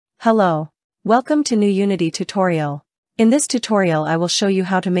Hello. Welcome to new Unity tutorial. In this tutorial I will show you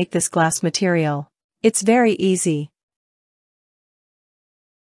how to make this glass material. It's very easy.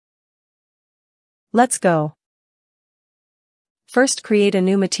 Let's go. First create a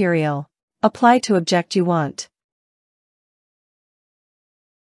new material. Apply to object you want.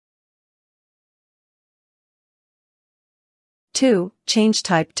 Two, change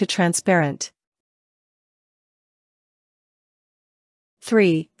type to transparent.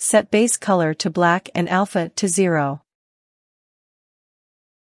 3. Set base color to black and alpha to 0.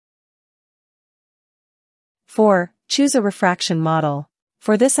 4. Choose a refraction model.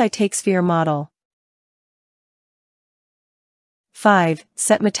 For this I take sphere model. 5.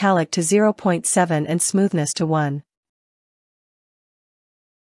 Set metallic to 0.7 and smoothness to 1.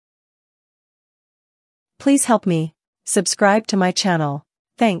 Please help me. Subscribe to my channel.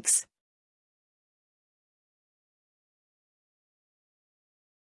 Thanks.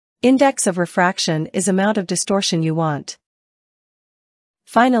 Index of refraction is amount of distortion you want.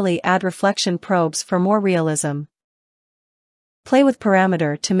 Finally, add reflection probes for more realism. Play with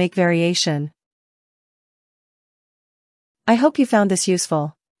parameter to make variation. I hope you found this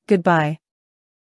useful. Goodbye.